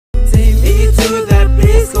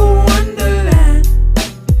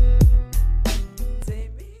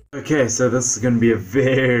Okay, so this is going to be a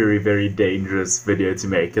very dangerous video to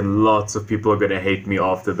make, and lots of people are going to hate me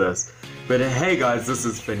after this. But hey guys, this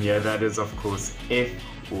is Finn here. That is of course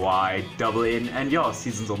FYNN, and yeah,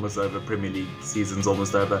 season's almost over, Premier League season's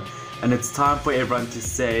almost over, and it's time for everyone to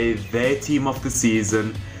say their team of the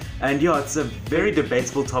season. And yeah, it's a very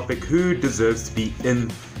debatable topic, who deserves to be in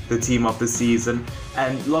the team of the season,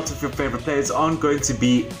 and lots of your favorite players aren't going to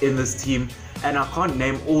be in this team. And I can't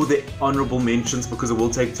name all the honorable mentions because it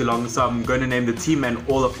will take too long, so I'm going to name the team and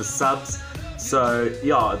all of the subs. So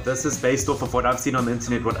yeah, this is based off of what I've seen on the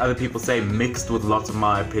internet, what other people say, mixed with lots of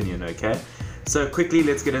my opinion, okay? So quickly,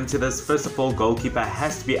 let's get into this. First of all, goalkeeper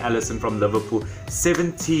has to be Alisson from Liverpool.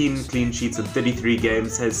 17 clean sheets in 33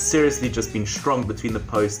 games, has seriously just been strong between the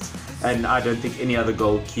posts, and I don't think any other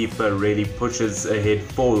goalkeeper really pushes ahead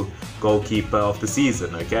for goalkeeper of the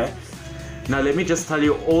season, okay? Now let me just tell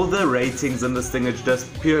you, all the ratings in this thing is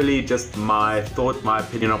just purely just my thought, my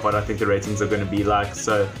opinion of what I think the ratings are going to be like.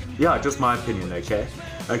 So yeah, just my opinion, okay?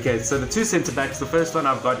 Okay, so the two centre backs, the first one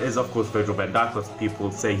I've got is of course Virgil van Dijk. Lots of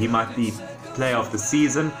people say he might be player of the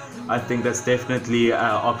season. I think that's definitely an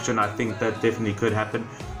option. I think that definitely could happen.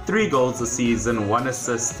 3 goals this season, 1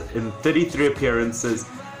 assist in 33 appearances,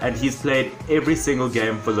 and he's played every single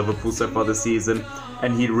game for Liverpool so far this season,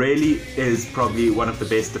 and he really is probably one of the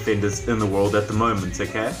best defenders in the world at the moment,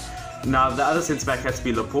 okay? Now the other centre back has to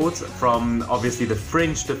be Laporte, from obviously the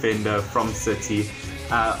French defender from City.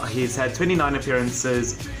 He's had 29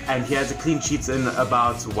 appearances and he has a clean sheet in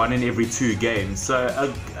about 1 in every 2 games.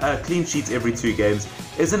 So a clean sheet every 2 games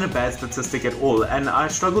isn't a bad statistic at all, and I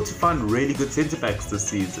struggle to find really good centre backs this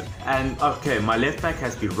season. And okay, my left back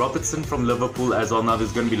has to be Robertson from Liverpool as well. Now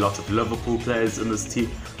there's going to be lots of Liverpool players in this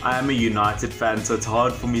team. I am a United fan, so it's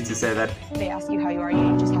hard for me to say that. They ask you how you are,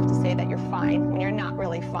 you just have to say that you're fine when you're not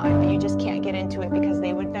really fine, but you just can't get into it because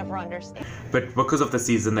they would never understand. But because of the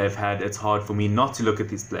season they've had, it's hard for me not to look at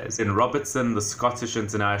these players. In Robertson, the Scottish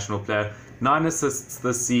international player, 9 assists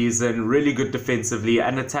this season, really good defensively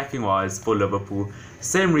and attacking wise for Liverpool.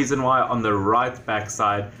 Same reason why on the right back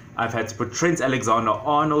side I've had to put Trent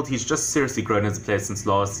Alexander-Arnold. He's just seriously grown as a player since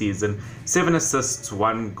last season. 7 assists,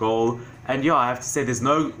 1 goal. And yeah, I have to say there's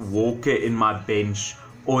no Walker in my bench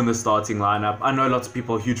or in the starting lineup. I know lots of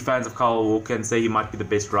people are huge fans of Kyle Walker and say he might be the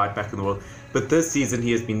best right back in the world, but this season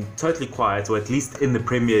he has been totally quiet, or at least in the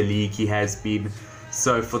Premier League he has been.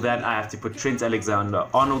 So for that I have to put Trent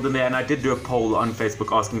Alexander-Arnold in there, and I did do a poll on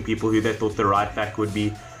Facebook asking people who they thought the right back would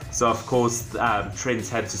be. So of course Trent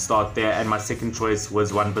had to start there, and my second choice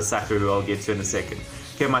was Wan-Bissaka, who I'll get to in a second.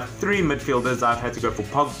 Okay, my 3 midfielders, I've had to go for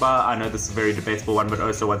Pogba. I know this is a very debatable one, but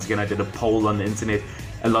also once again I did a poll on the internet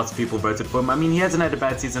and lots of people voted for him. I mean, he hasn't had a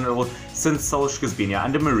bad season at all since Solskjaer's been here.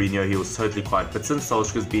 Under Mourinho he was totally quiet, but since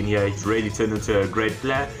Solskjaer's been here he's really turned into a great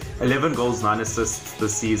player. 11 goals, 9 assists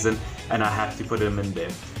this season, and I have to put him in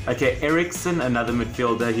there. Okay, Eriksen, another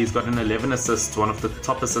midfielder, he's got an 11 assists, one of the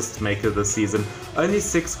top assist makers this season. Only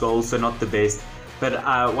 6 goals, so not the best. But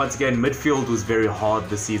once again, midfield was very hard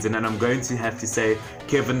this season, and I'm going to have to say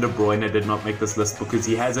Kevin De Bruyne did not make this list because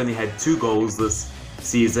he has only had 2 goals this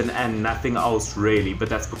season and nothing else really, but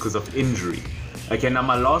that's because of injury. Okay, now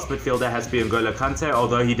my last midfielder has to be N'Golo Kante.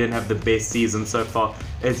 Although he didn't have the best season so far,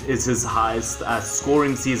 it is his highest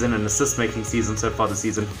scoring season and assist making season so far this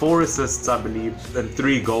season. 4 assists I believe and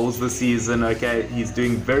 3 goals this season. Okay, he's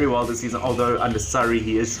doing very well this season, although under Surrey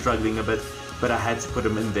he is struggling a bit, but I had to put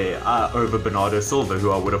him in there over Bernardo Silva,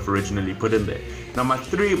 who I would have originally put in there. Now my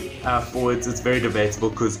 3 forwards, it's very debatable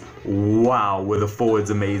because wow, were the forwards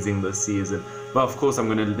amazing this season. But of course I'm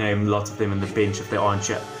going to name lots of them in the bench if they aren't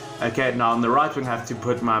here. Okay, now on the right wing I have to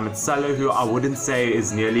put Mohamed Salah, who I wouldn't say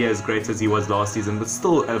is nearly as great as he was last season, but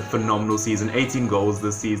still a phenomenal season. 18 goals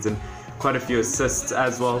this season, quite a few assists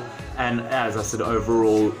as well, and as I said,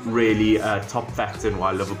 overall really a top factor in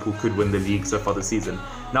why Liverpool could win the league so far this season.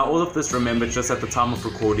 Now all of this, remember, just at the time of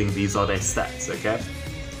recording, these are their stats, okay?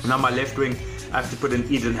 Now my left wing, I have to put in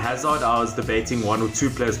Eden Hazard. I was debating 1 or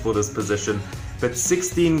 2 players for this position, but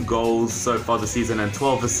 16 goals so far this season and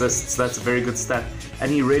 12 assists, that's a very good stat, and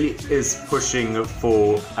he really is pushing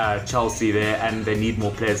for Chelsea there, and they need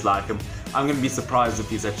more players like him. I'm going to be surprised if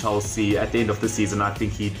he's at Chelsea at the end of the season. I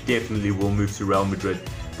think he definitely will move to Real Madrid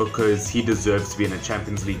because he deserves to be in a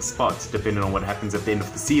Champions League spot, depending on what happens at the end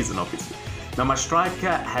of the season, obviously. Now my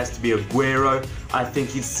striker has to be Aguero. I think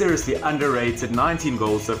he's seriously underrated. 19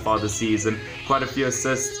 goals so far this season, quite a few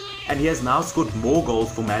assists, and he has now scored more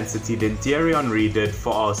goals for Man City than Thierry Henry did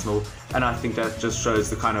for Arsenal, and I think that just shows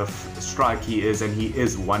the kind of strike he is, and he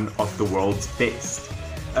is one of the world's best.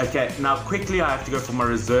 Okay, now quickly I have to go for my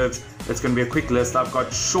reserves. It's going to be a quick list. I've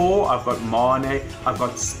got Shaw, I've got Mane, I've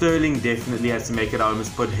got Sterling, definitely has to make it. I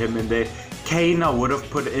almost put him in there. Kane I would have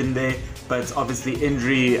put in there, but obviously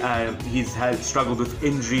injury, he's struggled with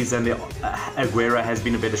injuries, and Aguero has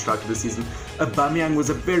been a better striker this season. Aubameyang was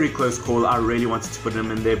a very close call. I really wanted to put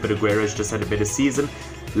him in there, but Aguero's just had a better season.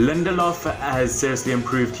 Lindelof has seriously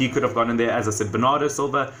improved. He could have gone in there. As I said, Bernardo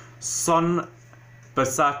Silva, Son,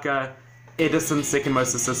 Bissaka, Edison, second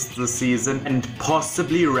most assists this season, and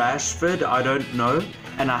possibly Rashford, I don't know.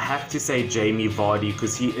 And I have to say Jamie Vardy,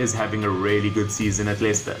 because he is having a really good season at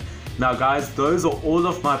Leicester. Now guys, those are all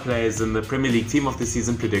of my players in the Premier League Team of the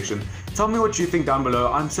Season prediction. Tell me what you think down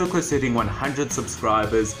below. I'm so close to hitting 100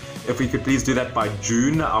 subscribers. If we could please do that by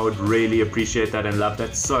June, I would really appreciate that and love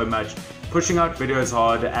that so much. Pushing out videos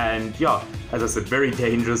hard, and yeah, as I said, very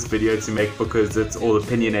dangerous video to make because it's all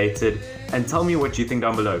opinionated. And tell me what you think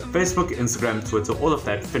down below. Facebook, Instagram, Twitter, all of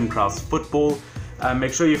that, Finn Kraus Football.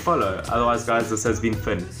 Make sure you follow. Otherwise guys, this has been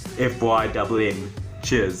Finn, FYNN.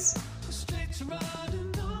 Cheers.